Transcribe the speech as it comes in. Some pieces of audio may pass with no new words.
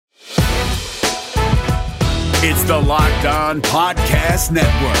It's the Locked On Podcast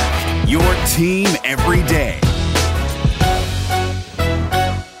Network, your team every day.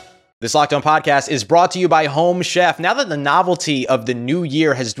 This Locked On Podcast is brought to you by Home Chef. Now that the novelty of the new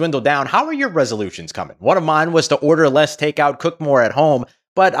year has dwindled down, how are your resolutions coming? One of mine was to order less takeout, cook more at home,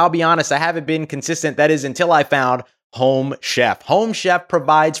 but I'll be honest, I haven't been consistent. That is until I found Home Chef. Home Chef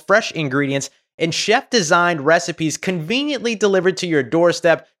provides fresh ingredients and chef-designed recipes conveniently delivered to your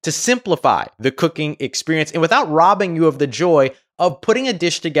doorstep to simplify the cooking experience and without robbing you of the joy of putting a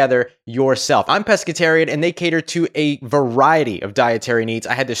dish together yourself. I'm pescatarian and they cater to a variety of dietary needs.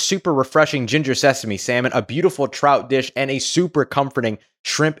 I had this super refreshing ginger sesame salmon, a beautiful trout dish, and a super comforting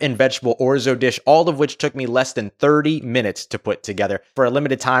shrimp and vegetable orzo dish, all of which took me less than 30 minutes to put together. For a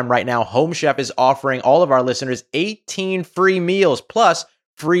limited time right now, Home Chef is offering all of our listeners 18 free meals plus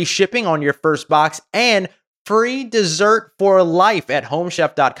free shipping on your first box and free dessert for life at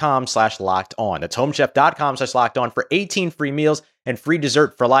homechef.com/lockedon. That's homechef.com/lockedon for 18 free meals and free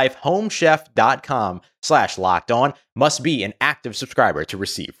dessert for life. Homechef.com/lockedon. Must be an active subscriber to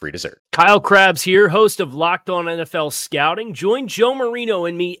receive free dessert. Kyle Krabs here, host of Locked On NFL Scouting. Join Joe Marino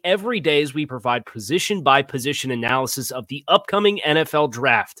and me every day as we provide position-by-position analysis of the upcoming NFL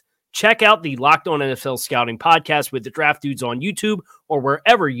Draft. Check out the Locked On NFL Scouting podcast with the Draft Dudes on YouTube or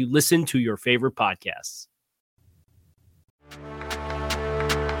wherever you listen to your favorite podcasts.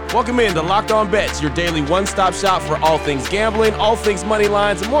 Welcome in to Locked On Bets, your daily one-stop shop for all things gambling, all things money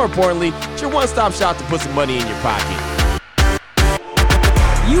lines, and more importantly, it's your one-stop shop to put some money in your pocket.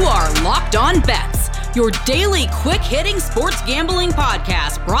 You are Locked On Bets, your daily quick-hitting sports gambling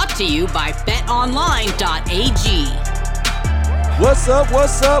podcast brought to you by betonline.ag. What's up?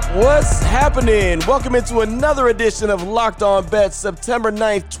 What's happening? Welcome into another edition of Locked On Bets, September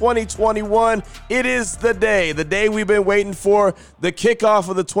 9th, 2021. It is the day we've been waiting for, the kickoff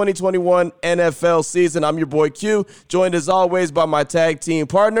of the 2021 NFL season. I'm your boy Q, joined as always by my tag team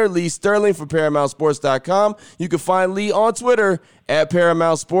partner, Lee Sterling from ParamountSports.com. You can find Lee on Twitter at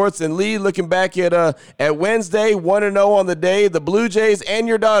Paramount Sports. And Lee, looking back at Wednesday, 1-0 on the day, the Blue Jays and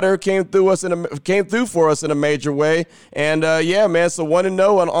your daughter came through for us in a major way. And yeah, man, so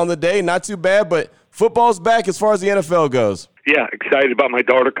 1-0 on the day, not too bad, but football's back as far as the NFL goes. Yeah, excited about my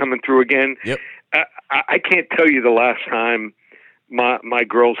daughter coming through again. Yep. I can't tell you the last time my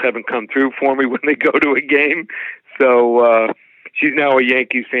girls haven't come through for me when they go to a game. So she's now a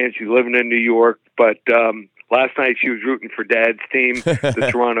Yankees fan. She's living in New York, but last night she was rooting for Dad's team, the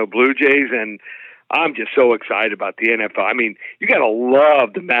Toronto Blue Jays, and I'm just so excited about the NFL. I mean, you got to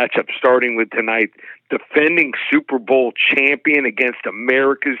love the matchup starting with tonight. Defending Super Bowl champion against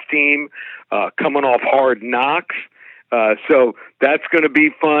America's team, coming off Hard Knocks. So that's going to be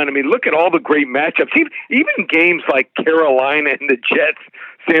fun. I mean, look at all the great matchups. Even games like Carolina and the Jets,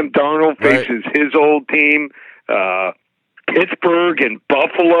 Sam Darnold faces his old team. Pittsburgh and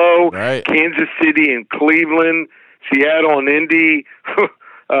Buffalo, Kansas City and Cleveland, Seattle and Indy.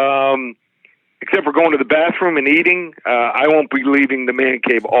 Except for going to the bathroom and eating, I won't be leaving the man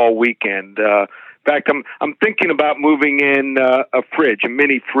cave all weekend. In fact, I'm thinking about moving in a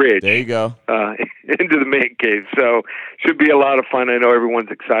mini fridge. There you go. Into the man cave. So should be a lot of fun. I know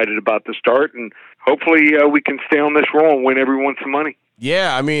everyone's excited about the start, and hopefully we can stay on this roll and win everyone some money.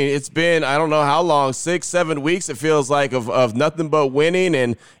 Yeah, I mean, it's been, I don't know how long, 6-7 weeks, it feels like, of nothing but winning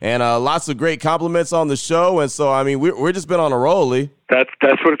and lots of great compliments on the show. And so, I mean, we're just been on a roll, Lee. That's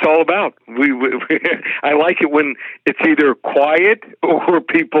what it's all about. I like it when it's either quiet or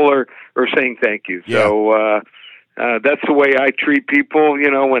people are saying thank you. Yeah. So that's the way I treat people,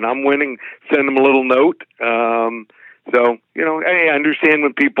 when I'm winning, send them a little note. So, I understand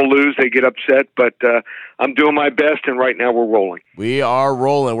when people lose, they get upset, but I'm doing my best, and right now we're rolling. We are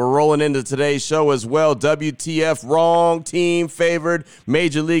rolling. We're rolling into today's show as well. WTF, wrong team favored,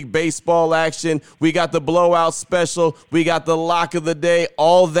 Major League Baseball action. We got the blowout special. We got the lock of the day.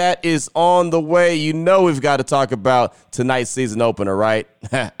 All that is on the way. We've got to talk about tonight's season opener, right?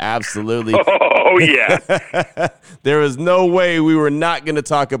 Absolutely. Oh, yeah. There is no way we were not going to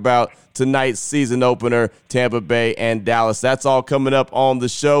talk about tonight's season opener, Tampa Bay and Dallas. That's all coming up on the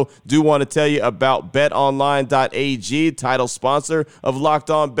show. Do want to tell you about betonline.ag, title sponsor of Locked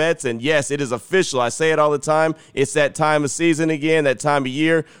On Bets. And yes, it is official. I say it all the time. It's that time of season again, that time of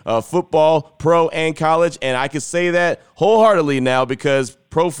year, football, pro and college. And I can say that wholeheartedly now because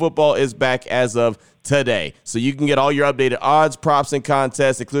pro football is back as of today. So you can get all your updated odds, props, and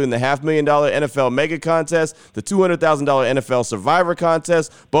contests, including the $500,000 NFL Mega Contest, the $200,000 NFL Survivor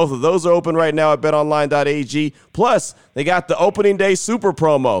Contest. Both of those are open right now at betonline.ag. Plus, they got the opening day super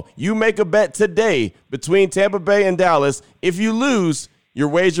promo. You make a bet today between Tampa Bay and Dallas. If you lose, your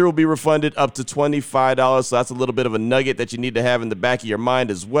wager will be refunded up to $25. So that's a little bit of a nugget that you need to have in the back of your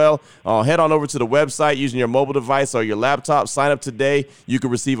mind as well. Head on over to the website using your mobile device or your laptop. Sign up today. You can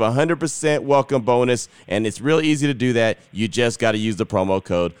receive a 100% welcome bonus, and it's real easy to do that. You just got to use the promo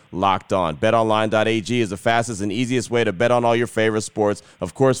code LOCKEDON. BetOnline.ag is the fastest and easiest way to bet on all your favorite sports.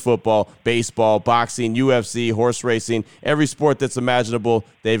 Of course, football, baseball, boxing, UFC, horse racing, every sport that's imaginable,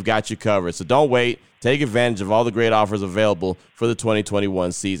 they've got you covered. So don't wait. Take advantage of all the great offers available for the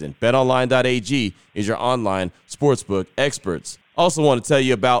 2021 season. BetOnline.ag is your online sportsbook experts. Also want to tell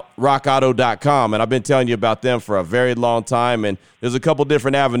you about RockAuto.com, and I've been telling you about them for a very long time, and there's a couple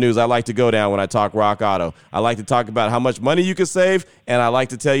different avenues I like to go down when I talk Rock Auto. I like to talk about how much money you can save, and I like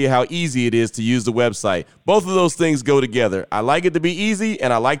to tell you how easy it is to use the website. Both of those things go together. I like it to be easy,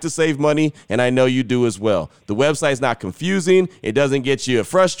 and I like to save money, and I know you do as well. The website's not confusing. It doesn't get you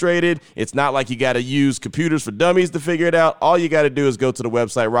frustrated. It's not like you got to use computers for dummies to figure it out. All you got to do is go to the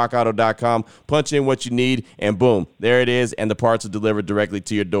website, RockAuto.com, punch in what you need, and boom, there it is, and the parts are delivered directly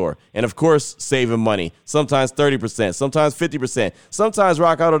to your door. And of course, saving money. Sometimes 30%, sometimes 50%. Sometimes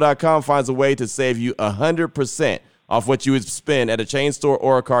RockAuto.com finds a way to save you 100% off what you would spend at a chain store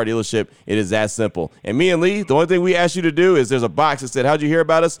or a car dealership. It is that simple. And me and Lee, the only thing we ask you to do is there's a box that said, how'd you hear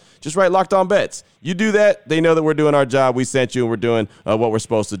about us? Just write Locked On Bets. You do that, they know that we're doing our job. We sent you and we're doing what we're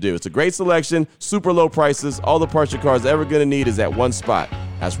supposed to do. It's a great selection, super low prices. All the parts your car is ever going to need is at one spot.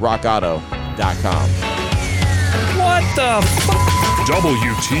 That's RockAuto.com. What the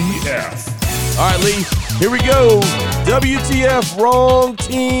WTF. All right, Lee, here we go. WTF, wrong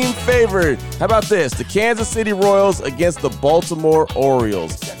team favored. How about this? The Kansas City Royals against the Baltimore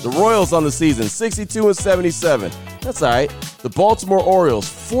Orioles. The Royals on the season, 62-77. That's all right. The Baltimore Orioles,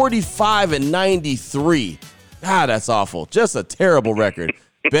 45-93. Ah, that's awful. Just a terrible record.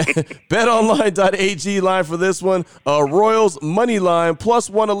 BetOnline.ag line for this one. Royals money line plus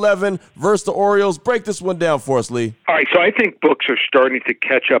 111 versus the Orioles. Break this one down for us, Lee. All right, so I think books are starting to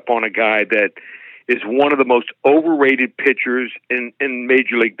catch up on a guy that is one of the most overrated pitchers in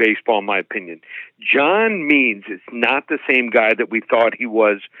Major League Baseball, in my opinion. John Means is not the same guy that we thought he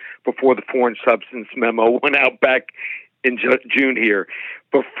was before the foreign substance memo went out back in June here.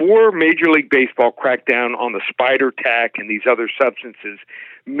 Before Major League Baseball cracked down on the spider tack and these other substances,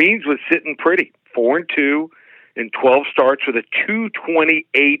 Means was sitting pretty, 4-2 in 12 starts with a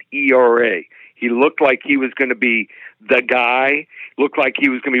 2.28 ERA. He looked like he was going to be the guy, looked like he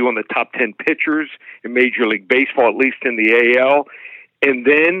was going to be one of the top 10 pitchers in Major League Baseball, at least in the AL. And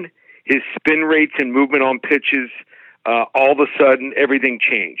then his spin rates and movement on pitches, all of a sudden, everything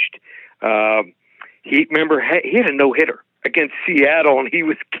changed. He had a no-hitter against Seattle, and he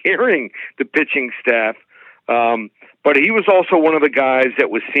was carrying the pitching staff. But he was also one of the guys that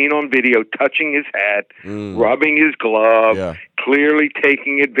was seen on video touching his hat, rubbing his glove, clearly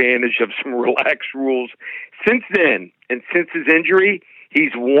taking advantage of some relaxed rules. Since then, and since his injury,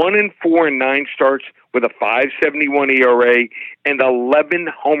 he's 1-4 in 9 starts with a 5.71 ERA and 11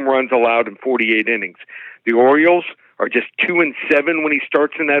 home runs allowed in 48 innings. The Orioles are just 2-7 when he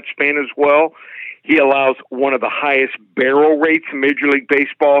starts in that span as well. He allows one of the highest barrel rates in Major League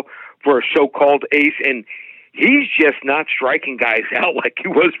Baseball for a so-called ace, and he's just not striking guys out like he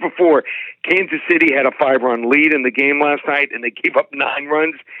was before. Kansas City had a 5-run lead in the game last night, and they gave up 9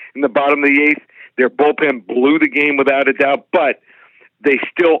 runs in the bottom of the 8th. Their bullpen blew the game without a doubt, but they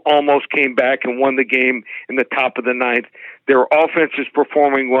still almost came back and won the game in the top of the 9th. Their offense is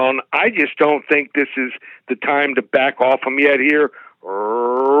performing well, and I just don't think this is the time to back off them yet here.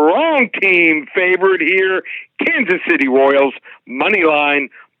 Wrong team favored here. Kansas City Royals, money line,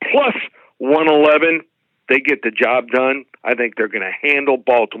 plus 111. They get the job done. I think they're going to handle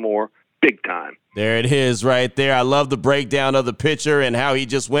Baltimore big time. There it is right there. I love the breakdown of the pitcher and how he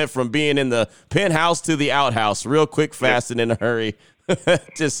just went from being in the penthouse to the outhouse real quick, fast, and in a hurry.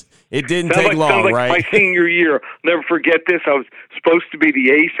 It didn't take long, sounds like right? My senior year. Never forget this. I was supposed to be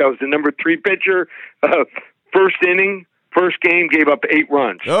the ace. I was the number 3 pitcher. First inning, first game, gave up 8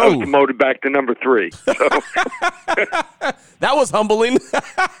 runs. I was demoted back to number 3. So. That was humbling. It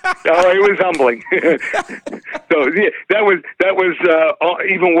was humbling. So yeah, that was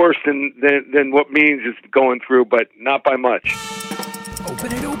even worse than what Means is going through, but not by much.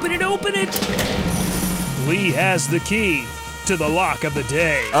 Open it. Lee has the key to the lock of the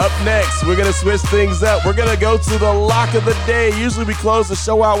day. Up next, we're going to switch things up. We're going to go to the lock of the day. Usually we close the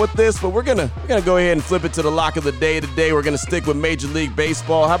show out with this, but we're going to go ahead and flip it to the lock of the day today. We're going to stick with Major League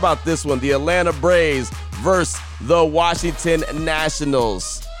Baseball. How about this one? The Atlanta Braves versus the Washington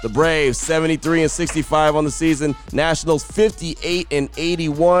Nationals. The Braves 73-65 on the season. Nationals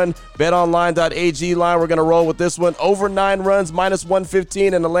 58-81. BetOnline.ag line. We're going to roll with this one. Over 9 runs,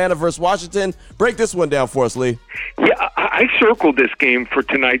 -115 in Atlanta versus Washington. Break this one down for us, Lee. Yeah, I circled this game for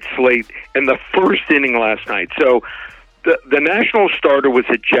tonight's slate in the first inning last night. So the National starter was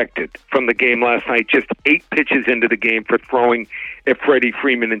ejected from the game last night, just 8 pitches into the game for throwing at Freddie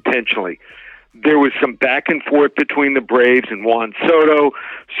Freeman intentionally. There was some back and forth between the Braves and Juan Soto.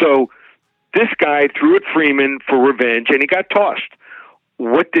 So this guy threw at Freeman for revenge, and he got tossed.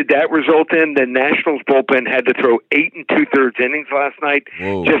 What did that result in? The Nationals bullpen had to throw 8 2/3 innings last night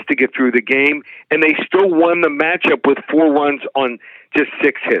just to get through the game, and they still won the matchup with 4 runs on just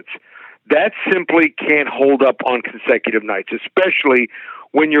 6 hits. That simply can't hold up on consecutive nights, especially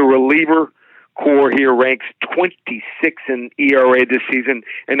when your reliever core here ranks 26 in ERA this season.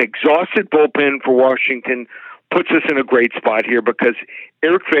 An exhausted bullpen for Washington puts us in a great spot here because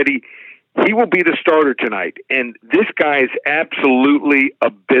Eric Fedde, he will be the starter tonight, and this guy is absolutely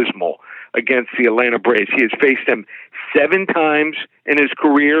abysmal against the Atlanta Braves. He has faced them 7 times in his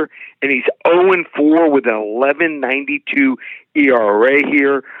career, and he's 0-4 with an 11.92 ERA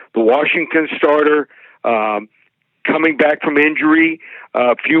here. The Washington starter, coming back from injury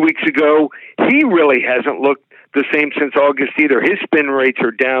a few weeks ago, he really hasn't looked the same since August either. His spin rates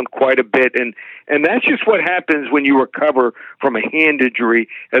are down quite a bit, and that's just what happens when you recover from a hand injury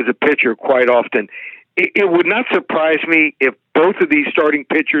as a pitcher quite often. It would not surprise me if both of these starting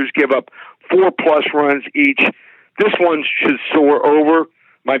pitchers give up 4+ runs each. This one should soar over.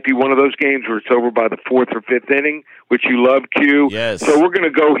 Might be one of those games where it's over by the 4th or 5th inning, which you love, Q. Yes. So we're going to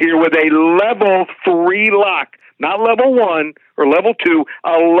go here with a level 3 lock, not level 1 or level 2,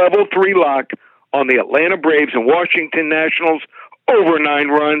 a level 3 lock on the Atlanta Braves and Washington Nationals over 9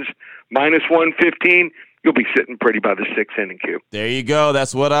 runs, -115. You'll be sitting pretty by the 6th inning, Q. There you go.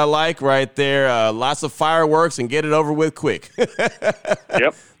 That's what I like right there. Lots of fireworks and get it over with quick.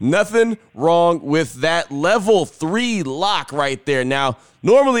 Yep. Nothing wrong with that level 3 lock right there. Now,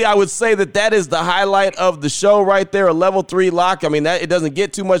 normally I would say that is the highlight of the show right there, a level 3 lock. I mean, it doesn't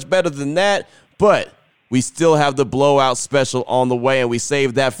get too much better than that, but we still have the blowout special on the way, and we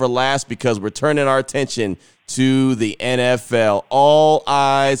saved that for last because we're turning our attention to the NFL. All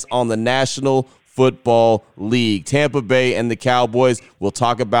eyes on the National Football League. Tampa Bay and the Cowboys. We'll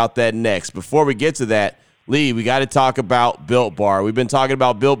talk about that next. Before we get to that, Lee, we got to talk about Built Bar. We've been talking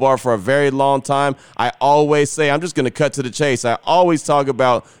about Built Bar for a very long time. I always say, I'm just going to cut to the chase. I always talk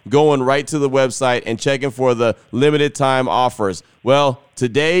about going right to the website and checking for the limited time offers. Well,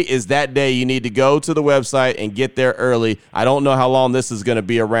 today is that day. You need to go to the website and get there early. I don't know how long this is going to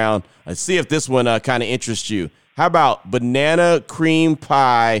be around. Let's see if this one kind of interests you. How about banana cream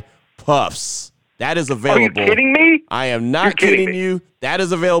pie puffs? That is available. Are you kidding me? I am not kidding you. That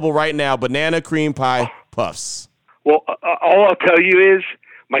is available right now. Banana cream pie puffs. Well, all I'll tell you is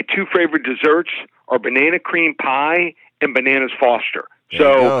my 2 favorite desserts are banana cream pie and bananas Foster.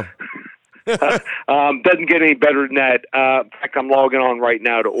 So doesn't get any better than that. In fact, I'm logging on right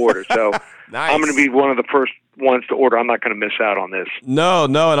now to order. So Nice. I'm going to be one of the first ones to order. I'm not going to miss out on this. No,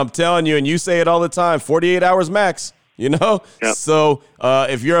 and I'm telling you, and you say it all the time, 48 hours max. You know? Yep. So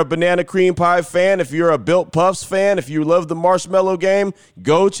if you're a banana cream pie fan, if you're a Built Puffs fan, if you love the marshmallow game,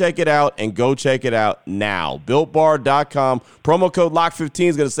 go check it out and go check it out now. BuiltBar.com. Promo code LOCK15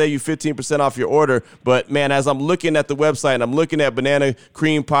 is going to save you 15% off your order. But, man, as I'm looking at the website and I'm looking at banana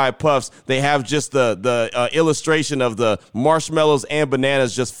cream pie puffs, they have just the illustration of the marshmallows and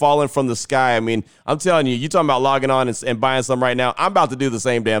bananas just falling from the sky. I mean, I'm telling you, you're talking about logging on and buying some right now. I'm about to do the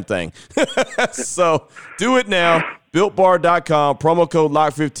same damn thing. So do it now. BuiltBar.com, promo code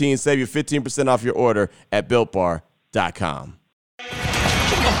LOCK15, save you 15% off your order at BuiltBar.com.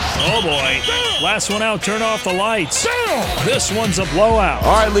 Oh, boy. Last one out, turn off the lights. This one's a blowout.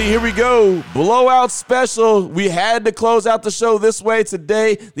 All right, Lee, here we go. Blowout special. We had to close out the show this way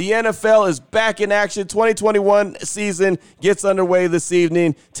today. The NFL is back in action. 2021 season gets underway this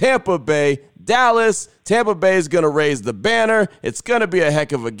evening. Tampa Bay, Dallas. Tampa Bay is going to raise the banner. It's going to be a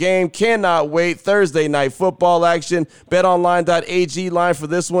heck of a game. Cannot wait. Thursday night football action. BetOnline.ag line for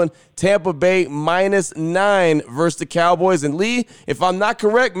this one. Tampa Bay -9 versus the Cowboys. And Lee, if I'm not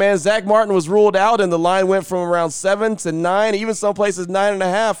correct, man, Zach Martin was ruled out and the line went from around 7 to 9, even some places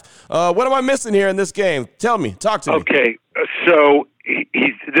 9.5. What am I missing here in this game? Tell me. Talk to me. Okay, so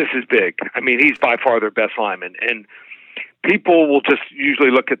this is big. I mean, he's by far their best lineman. And people will just usually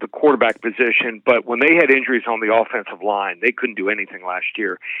look at the quarterback position, but when they had injuries on the offensive line, they couldn't do anything last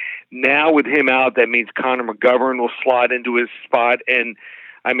year. Now with him out, that means Connor McGovern will slide into his spot, and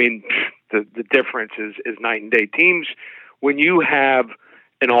I mean, the difference is night and day. Teams, when you have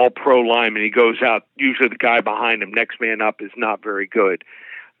an all-pro lineman. He goes out. Usually the guy behind him, next man up, is not very good.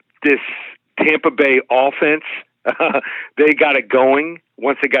 This Tampa Bay offense, they got it going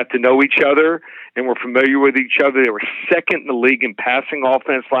once they got to know each other and were familiar with each other. They were second in the league in passing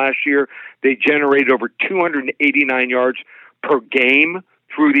offense last year. They generated over 289 yards per game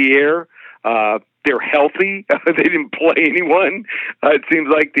through the air. They're healthy. They didn't play anyone. It seems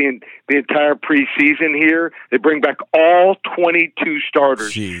like the entire preseason here. They bring back all 22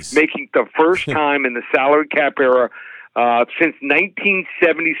 starters, making the first time in the salary cap era since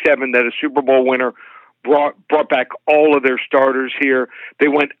 1977 that a Super Bowl winner brought back all of their starters here. They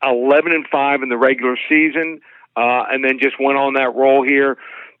went 11-5 in the regular season, and then just went on that roll here.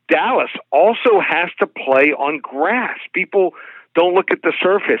 Dallas also has to play on grass. People don't look at the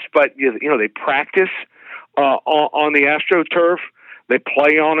surface, but they practice on the AstroTurf. They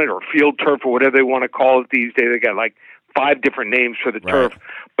play on it, or field turf, or whatever they want to call it these days. They got like 5 different names for the turf,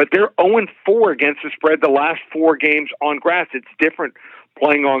 but they're 0-4 against the spread the last 4 games on grass. It's different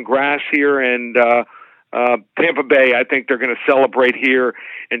playing on grass here, and Tampa Bay, I think they're going to celebrate here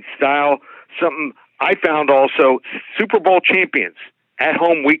in style. Something I found also, Super Bowl champions at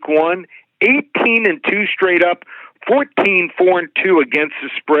home week 1, 18-2 straight up, 14-4-2 against the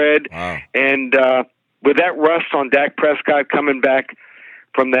spread. Wow. And with that rust on Dak Prescott coming back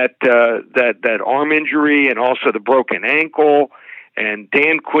from that arm injury and also the broken ankle, and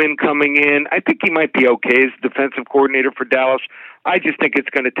Dan Quinn coming in, I think he might be okay as defensive coordinator for Dallas. I just think it's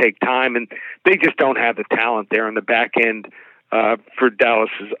going to take time, and they just don't have the talent there in the back end for Dallas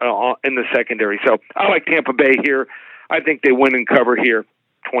in the secondary. So I like Tampa Bay here. I think they win and cover here,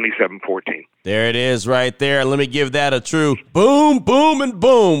 27-14. There it is right there. Let me give that a true boom, boom, and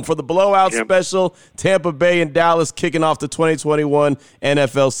boom for the blowout special. Tampa Bay and Dallas kicking off the 2021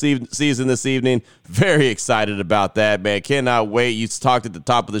 NFL season this evening. Very excited about that, man. Cannot wait. You talked at the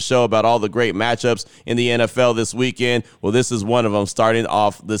top of the show about all the great matchups in the NFL this weekend. Well, this is one of them starting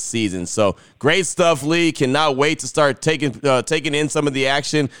off the season. So great stuff, Lee. Cannot wait to start taking in some of the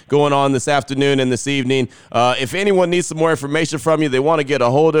action going on this afternoon and this evening. If anyone needs some more information from you, they want to get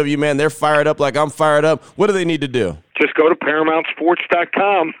a hold of you, man, they're fired up like I'm fired up. What do they need to do? Just go to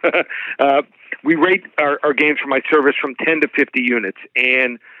ParamountSports.com. We rate our games for my service from 10 to 50 units,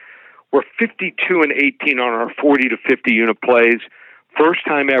 and we're 52-18 on our 40 to 50 unit plays. First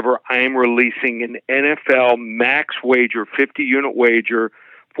time ever, I am releasing an NFL max wager, 50 unit wager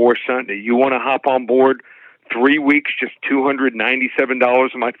for Sunday. You want to hop on board? 3 weeks, just $297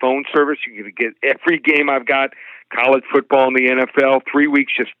 on my phone service. You're going to get every game I've got, college football and the NFL. 3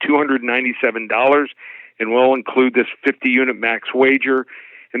 weeks, just $297. And we'll include this 50-unit max wager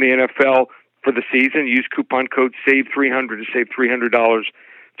in the NFL for the season. Use coupon code SAVE300 to save $300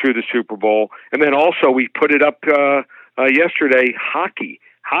 through the Super Bowl. And then also we put it up yesterday, hockey.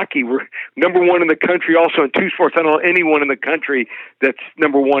 Hockey, we're number 1 in the country also in 2 sports. I don't know anyone in the country that's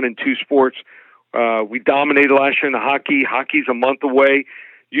number 1 in 2 sports. We dominated last year in the hockey. Hockey's a month away.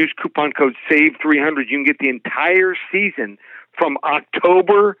 Use coupon code SAVE300. You can get the entire season from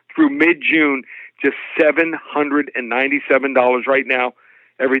October through mid-June, just $797 right now.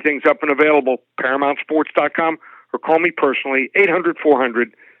 Everything's up and available. ParamountSports.com, or call me personally,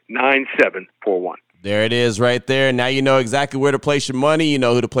 800-400-9741. There it is right there. Now you know exactly where to place your money. You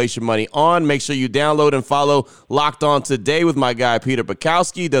know who to place your money on. Make sure you download and follow Locked On Today with my guy, Peter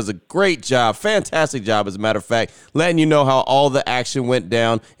Bukowski. Does a great job, fantastic job, as a matter of fact, letting you know how all the action went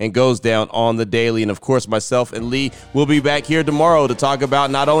down and goes down on the daily. And, of course, myself and Lee will be back here tomorrow to talk about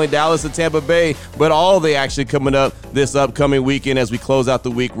not only Dallas and Tampa Bay, but all the action coming up this upcoming weekend as we close out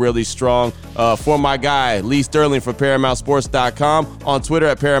the week really strong. For my guy, Lee Sterling from ParamountSports.com, on Twitter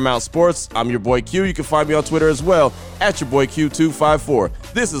at Paramount Sports. I'm your boy Q. You can find me on Twitter as well at your boy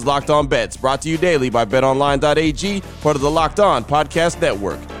Q254. This is Locked On Bets, brought to you daily by BetOnline.ag, part of the Locked On Podcast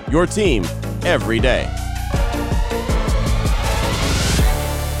Network. Your team every day.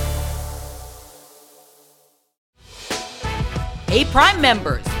 Hey, Prime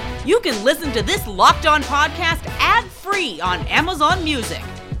members, you can listen to this Locked On podcast ad-free on Amazon Music.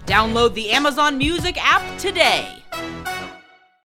 Download the Amazon Music app today.